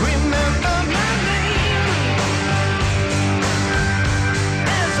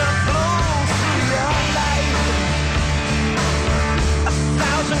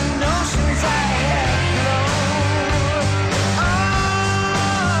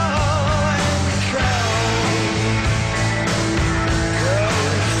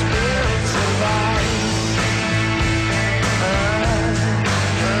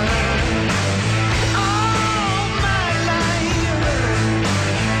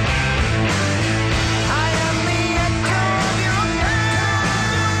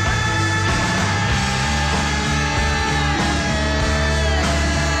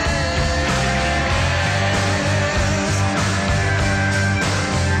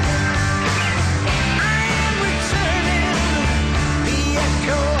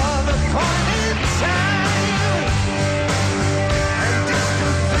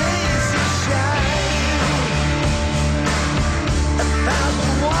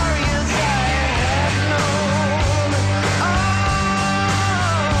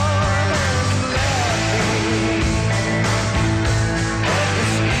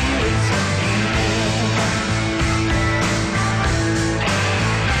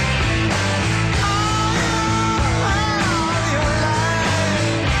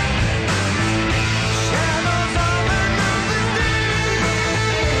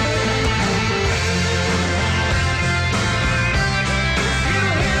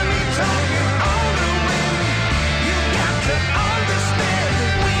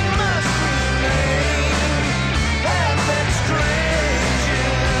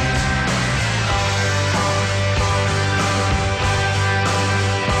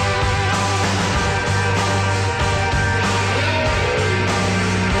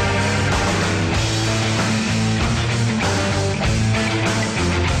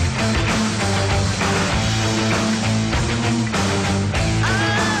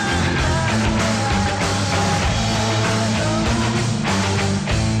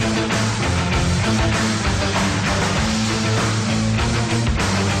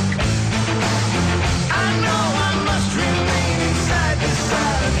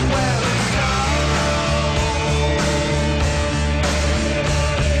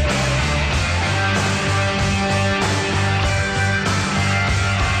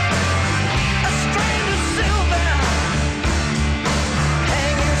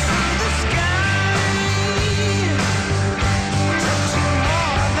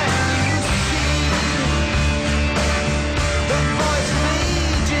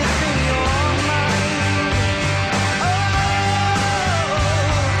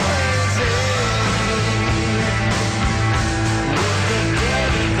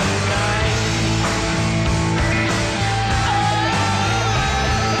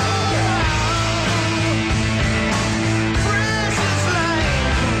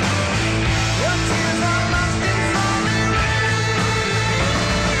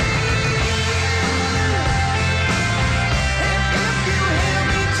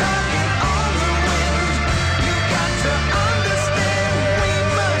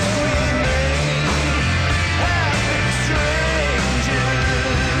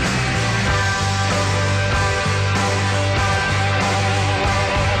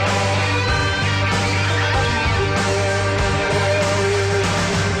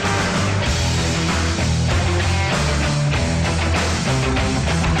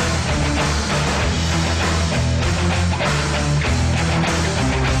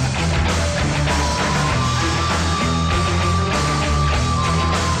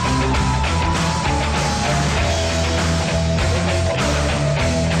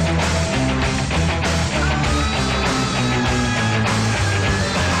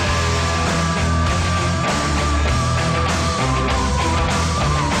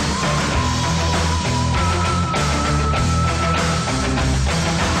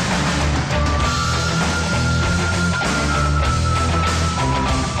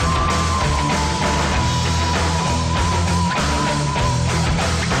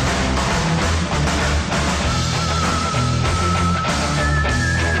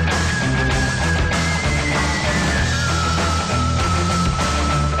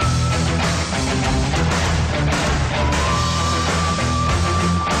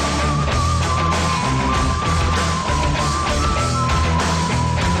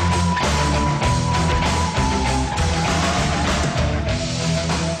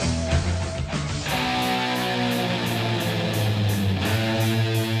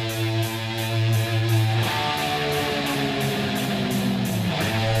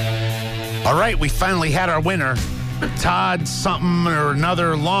All right, we finally had our winner. Todd something or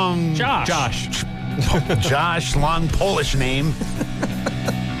another long... Josh. Josh, long Polish name.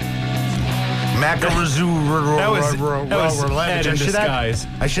 Makarazu. That was Ed in disguise.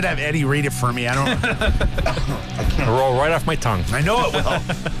 I should have Eddie read it for me. I don't... I can't roll right off my tongue. I know it will.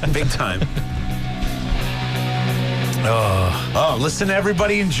 Big time. Oh, listen to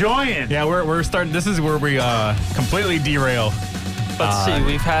everybody enjoying. Yeah, we're starting. This is where we completely derail. Let's see.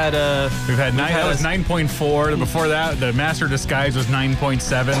 We've had 9.4. Before that, the Master Disguise was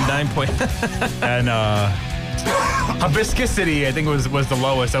 9.7. And Hibiscusity, I think was the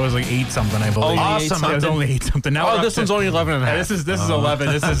lowest. That was like 8 something, I believe. Awesome. It was only 8 something. Now this one's only 11 and a half. This is 11.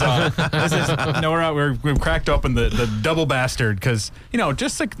 This is no, we've cracked open the double bastard because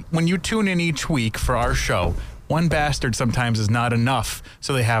just like when you tune in each week for our show, one bastard sometimes is not enough,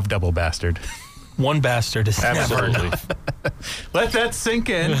 so they have double bastard. One bastard is absolutely. Let that sink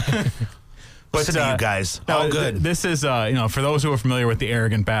in. Listen to you guys. All good. This is, for those who are familiar with the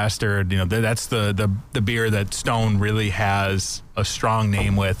Arrogant Bastard, that's the beer that Stone really has a strong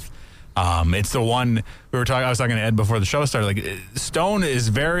name with. It's the one I was talking to Ed before the show started. Like, Stone is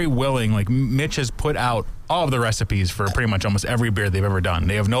very willing. Like, Mitch has put out all of the recipes for pretty much almost every beer they've ever done.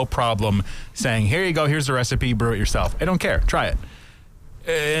 They have no problem saying, "Here you go. Here's the recipe. Brew it yourself." I don't care. Try it.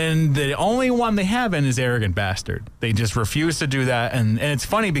 And the only one they have in is Arrogant Bastard. They just refuse to do that. And it's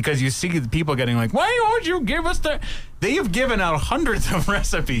funny because you see the people getting like, "Why won't you give us the..." They have given out hundreds of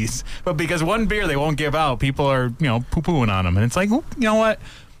recipes, but because one beer they won't give out, people are, poo-pooing on them. And it's like, well, you know what?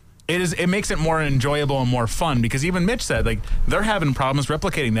 It makes it more enjoyable and more fun because even Mitch said, like, they're having problems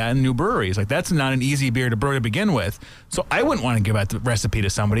replicating that in new breweries. Like, that's not an easy beer to brew to begin with. So I wouldn't want to give out the recipe to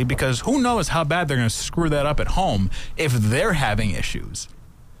somebody because who knows how bad they're going to screw that up at home if they're having issues.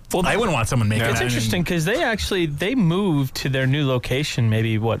 Well, I wouldn't want someone making that. It's interesting because they moved to their new location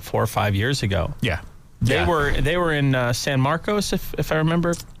maybe 4 or 5 years ago. Yeah. They were in San Marcos, if I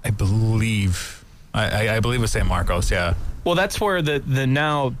remember. I believe it was San Marcos. Yeah. Well, that's where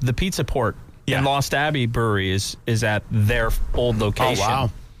the Pizza Port in Lost Abbey Brewery is at their old location. Oh,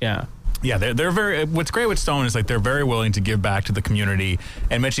 wow. Yeah. Yeah, they're very. What's great with Stone is like they're very willing to give back to the community.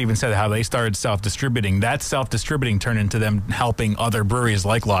 And Mitch even said how they started self-distributing. That self-distributing turned into them helping other breweries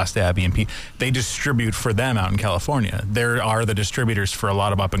like Lost Abbey and they distribute for them out in California. They are the distributors for a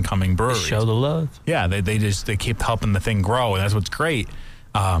lot of up-and-coming breweries. Show the love. Yeah, they keep helping the thing grow, and that's what's great.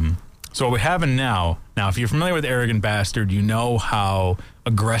 So what we're having now, if you're familiar with Arrogant Bastard, you know how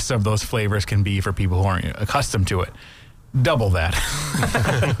aggressive those flavors can be for people who aren't accustomed to it. Double that.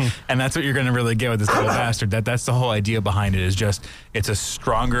 And that's what you're going to really get with this Double Bastard. That's the whole idea behind it is just it's a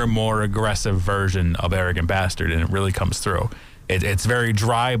stronger, more aggressive version of Arrogant Bastard, and it really comes through. It's very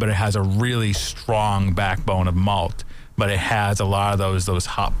dry, but it has a really strong backbone of malt. But it has a lot of those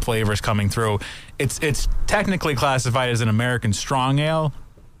hop flavors coming through. It's technically classified as an American strong ale.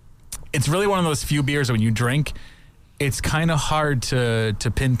 It's really one of those few beers that when you drink, it's kind of hard to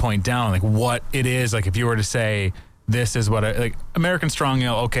pinpoint down like what it is. Like if you were to say this is what like American strong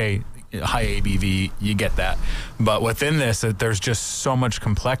ale, okay, high ABV, you get that. But within this, there's just so much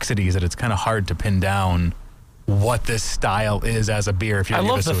complexities that it's kind of hard to pin down what this style is as a beer. If you're I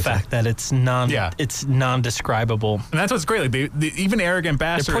love the fact that it's non-describable. And that's what's great. Like even Arrogant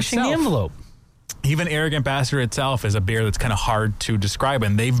Bastard They're pushing itself, the envelope. Even Arrogant Bastard itself is a beer that's kind of hard to describe,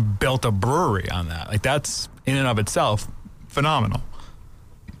 and they've built a brewery on that. Like that's in and of itself phenomenal.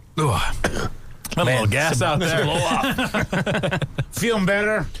 Ugh. A little gas out there. Blow up. Feeling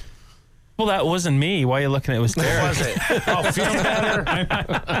better? Well, that wasn't me. Why are you looking at it? Was Derek? Was it? Oh, feeling better?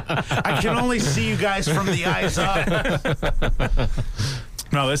 I can only see you guys from the eyes up.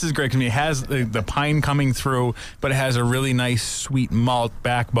 No, this is great because it has the pine coming through, but it has a really nice sweet malt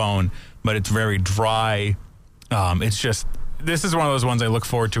backbone, but it's very dry. It's just, this is one of those ones I look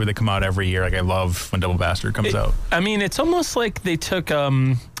forward to. They come out every year. Like I love when Double Bastard comes out. I mean, it's almost like they took,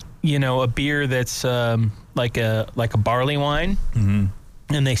 a beer that's like a barley wine,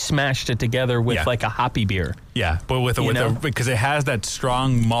 and they smashed it together with like a hoppy beer. Yeah, but because it has that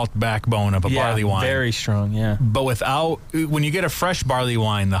strong malt backbone of a barley wine. Very strong, yeah. But when you get a fresh barley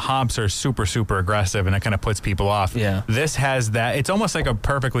wine, the hops are super, super aggressive, and that kind of puts people off. Yeah. This has that. It's almost like a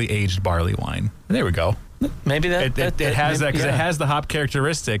perfectly aged barley wine. There we go. Maybe it has that because it has the hop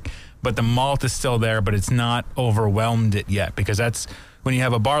characteristic, but the malt is still there, but it's not overwhelmed it yet because that's when you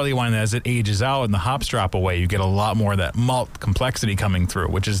have a barley wine that as it ages out and the hops drop away, you get a lot more of that malt complexity coming through,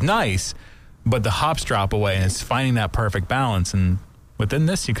 which is nice, but the hops drop away and it's finding that perfect balance. And within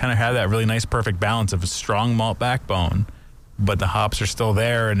this, you kind of have that really nice perfect balance of a strong malt backbone, but the hops are still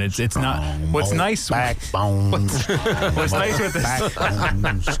there, and it's not. What's nice? Backbone. What's nice with this?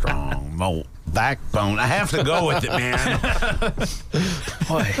 Backbone, strong malt. Backbone. I have to go with it, man.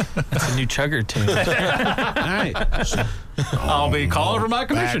 Boy, that's a new chugger tune. All right. I'll be calling for my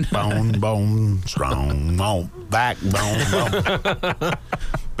commission. Backbone, strong malt. Backbone.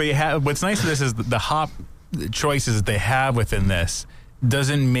 But what's nice with this is the hop choices that they have within this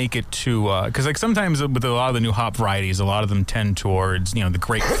doesn't make it too because like sometimes with a lot of the new hop varieties, a lot of them tend towards the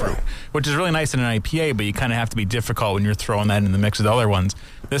grapefruit, which is really nice in an IPA, but you kind of have to be difficult when you're throwing that in the mix with other ones.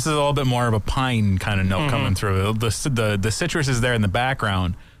 This is a little bit more of a pine kind of note coming through. The citrus is there in the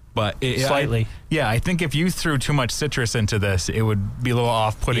background, but slightly. I think if you threw too much citrus into this, it would be a little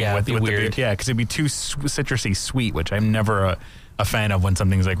off-putting with weird. because it'd be too citrusy sweet, which I'm never a fan of when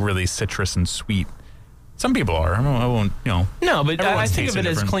something's like really citrus and sweet. Some people are. I won't. No, but I think of it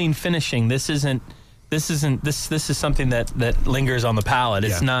different. as clean finishing. This is something that lingers on the palate.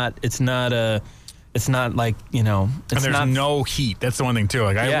 It's not. It's not like It's and there's no heat. That's the one thing too.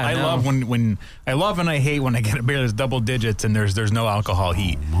 Like I love when I love and I hate when I get a beer that's double digits and there's no alcohol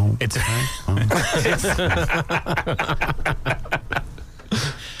heat. It's.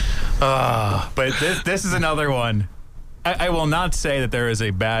 But this is another one. I will not say that there is a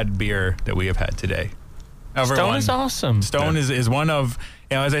bad beer that we have had today. Stone is awesome. Stone is one of,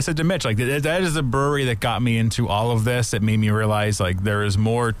 as I said to Mitch, like that is a brewery that got me into all of this. It made me realize like there is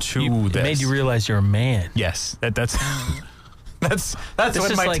more to this. It made you realize you're a man. Yes, that's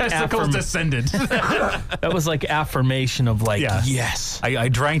when my testicles descended. That was like affirmation of like, yes. I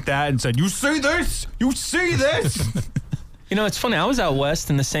drank that and said, "You see this? You see this?" It's funny. I was out west,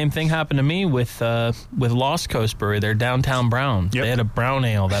 and the same thing happened to me with Lost Coast Brewery. Their Downtown Brown. Yep. They had a brown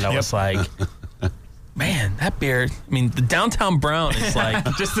ale that I was like, man, that beer. I mean, the Downtown Brown is like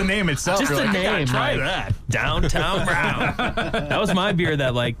just the name itself. Just the name. Try that. Downtown Brown. That was my beer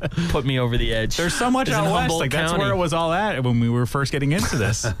that like put me over the edge. There's so much out west. Humboldt Like that's County. where it was all at when we were first getting into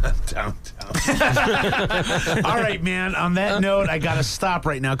this. Downtown. All right, man. On that note, I got to stop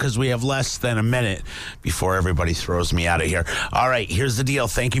right now because we have less than a minute before everybody throws me out of here. All right, here's the deal.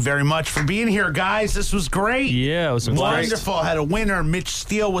 Thank you very much for being here, guys. This was great. Yeah, it was wonderful. Had a winner. Mitch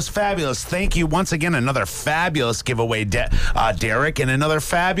Steele was fabulous. Thank you once again. Another fabulous giveaway, Derek, and another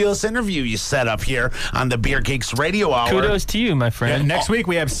fabulous interview you set up here on the Beer Geeks Radio Hour. Kudos to you, my friend. Next week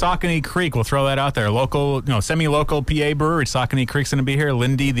we have Saucony Creek. We'll throw that out there. Local, semi-local PA brewery. Saucony Creek's going to be here.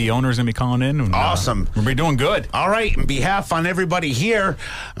 Lindy, the owner, is going to be calling in. And, awesome. We'll be doing good. All right. On behalf on everybody here,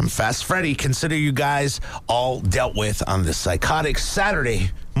 I'm Fast Freddy. Consider you guys all dealt with on this psychotic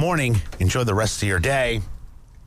Saturday morning. Enjoy the rest of your day.